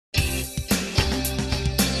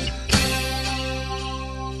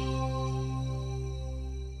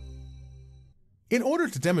In order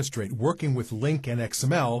to demonstrate working with LINQ and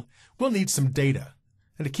XML, we'll need some data.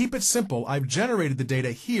 And to keep it simple, I've generated the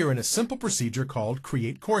data here in a simple procedure called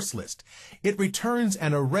createCourseList. It returns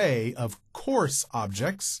an array of course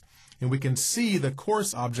objects, and we can see the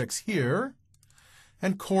course objects here.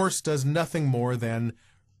 And course does nothing more than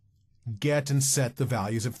get and set the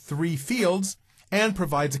values of 3 fields and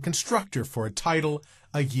provides a constructor for a title,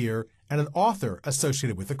 a year, and an author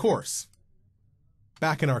associated with the course.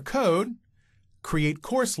 Back in our code,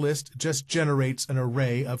 createCourseList just generates an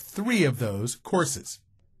array of 3 of those courses.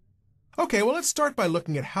 Okay, well, let's start by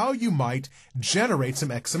looking at how you might generate some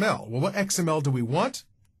XML. Well, what XML do we want?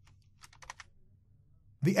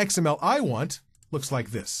 The XML I want looks like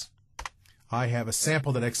this. I have a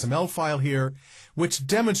sample.xml file here, which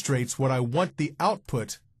demonstrates what I want the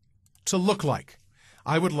output to look like.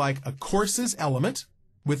 I would like a courses element,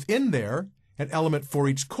 within there, an element for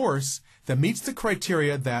each course that meets the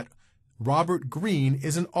criteria that Robert Greene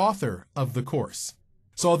is an author of the course.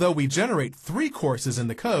 So although we generate 3 courses in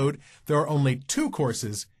the code, there are only 2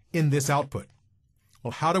 courses in this output.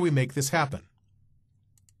 Well, how do we make this happen?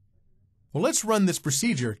 Well, let's run this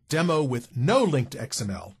procedure, demo with no link to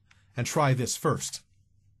XML, and try this first.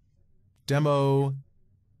 Demo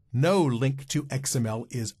no link to XML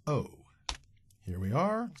is O. Here we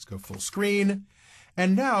are. Let's go full screen.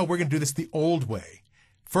 And now we're going to do this the old way.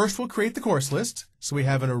 First, we'll create the course list. So we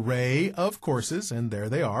have an array of courses, and there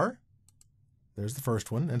they are. There's the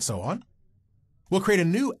first one, and so on. We'll create a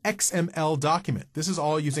new XML document. This is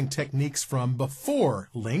all using techniques from before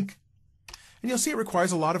LINQ. And you'll see it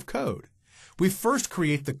requires a lot of code. We first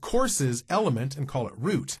create the courses element and call it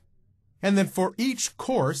root. And then for each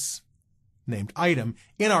course, named item,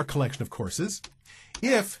 in our collection of courses,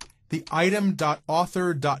 if the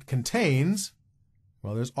item.author.contains,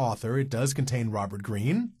 well, there's author, it does contain Robert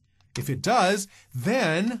Greene. If it does,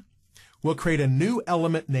 then we'll create a new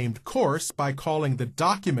element named course by calling the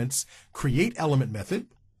document's createElement method.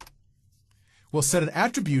 We'll set an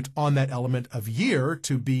attribute on that element of year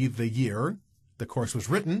to be the year the course was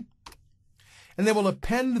written. And then we'll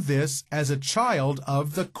append this as a child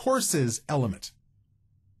of the courses element.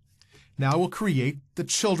 Now we'll create the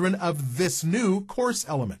children of this new course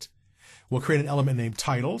element. We'll create an element named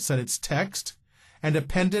title, set its text, and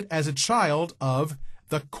append it as a child of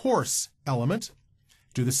the course element.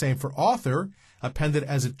 Do the same for author, append it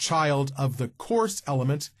as a child of the course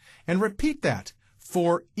element, and repeat that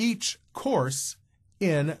for each course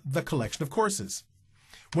in the collection of courses.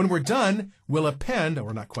 When we're done, we'll append,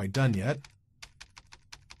 we're not quite done yet.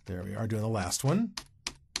 There we are doing the last one.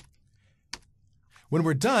 When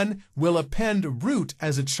we're done, we'll append root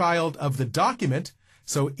as a child of the document,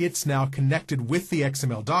 so it's now connected with the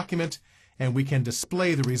XML document, and we can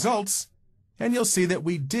display the results. And you'll see that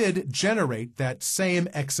we did generate that same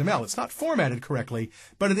XML. It's not formatted correctly,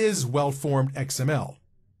 but it is well-formed XML.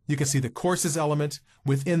 You can see the courses element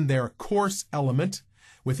within their course element.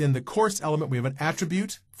 Within the course element, we have an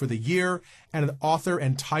attribute for the year and an author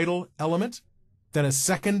and title element. Then a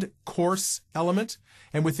second course element,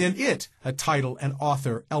 and within it, a title and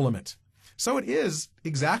author element. So it is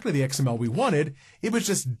exactly the XML we wanted. It was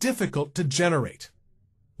just difficult to generate.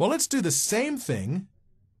 Well, let's do the same thing.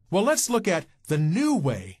 Well, let's look at the new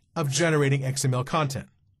way of generating XML content.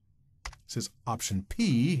 This is option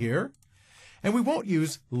P here. And we won't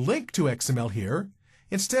use link to XML here.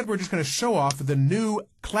 Instead, we're just going to show off the new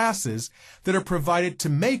classes that are provided to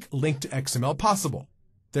make link to XML possible.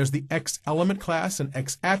 There's the XElement class and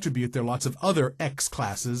XAttribute. There are lots of other X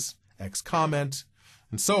classes, XComment,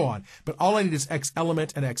 and so on. But all I need is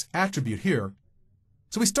XElement and XAttribute here.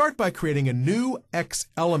 So we start by creating a new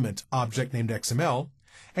XElement object named XML.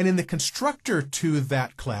 And in the constructor to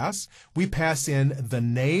that class, we pass in the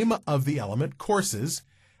name of the element, courses,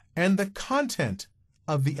 and the content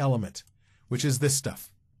of the element, which is this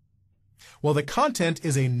stuff. Well, the content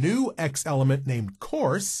is a new XElement named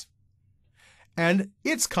course, and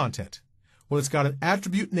its content. Well, it's got an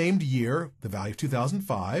attribute named year, the value of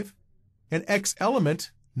 2005, an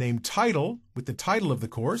XElement named title with the title of the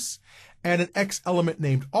course, and an XElement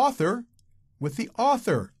named author with the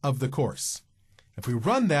author of the course. If we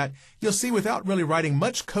run that, you'll see without really writing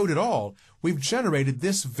much code at all, we've generated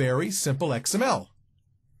this very simple XML.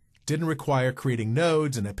 Didn't require creating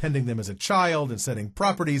nodes and appending them as a child and setting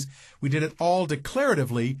properties. We did it all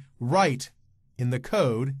declaratively right in the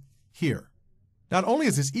code here. Not only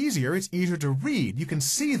is this easier, it's easier to read. You can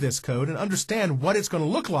see this code and understand what it's going to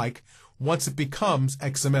look like once it becomes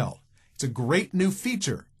XML. It's a great new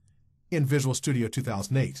feature in Visual Studio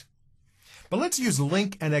 2008. But let's use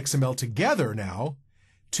LINQ and XML together now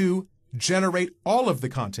to generate all of the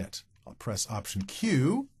content. I'll press Option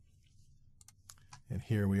Q. And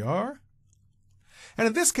here we are. And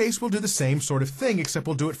in this case, we'll do the same sort of thing, except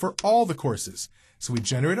we'll do it for all the courses. So we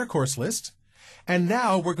generate our course list, and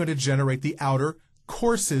now we're going to generate the outer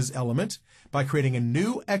courses element by creating a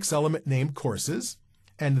new X element named courses,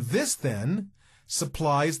 and this then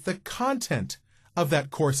supplies the content of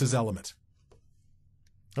that courses element.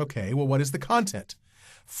 Okay, well, what is the content?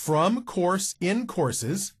 From course in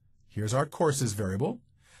courses, here's our courses variable.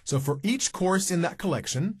 So for each course in that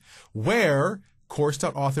collection, where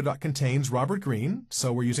course.author.contains Robert Greene,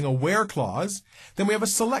 so we're using a where clause, then we have a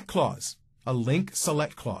select clause, a LINQ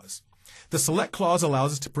select clause. The select clause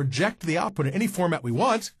allows us to project the output in any format we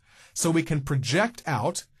want, so we can project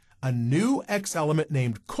out a new X element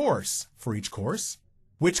named course for each course,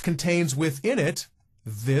 which contains within it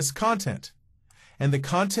this content. And the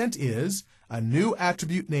content is a new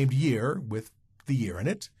attribute named year with the year in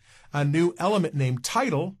it, a new element named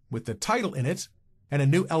title with the title in it, and a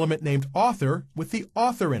new element named author with the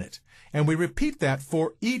author in it. And we repeat that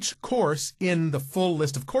for each course in the full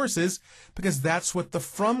list of courses because that's what the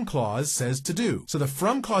from clause says to do. So the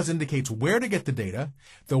from clause indicates where to get the data,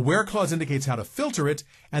 the where clause indicates how to filter it,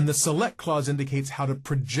 and the select clause indicates how to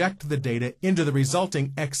project the data into the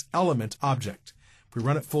resulting X element object. If we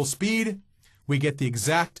run at full speed, we get the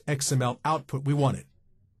exact XML output we wanted.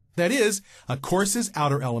 That is, a courses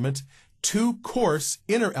outer element, two course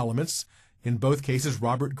inner elements. In both cases,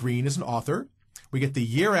 Robert Greene is an author. We get the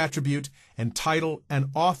year attribute and title and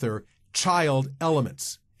author child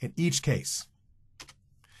elements in each case.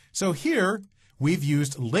 So here, we've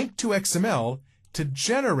used LINQ-to-XML to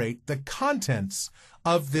generate the contents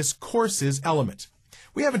of this courses element.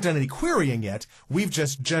 We haven't done any querying yet. We've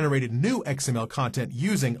just generated new XML content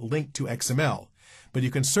using LINQ-to-XML. But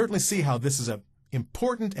you can certainly see how this is an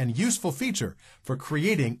important and useful feature for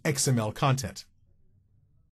creating XML content.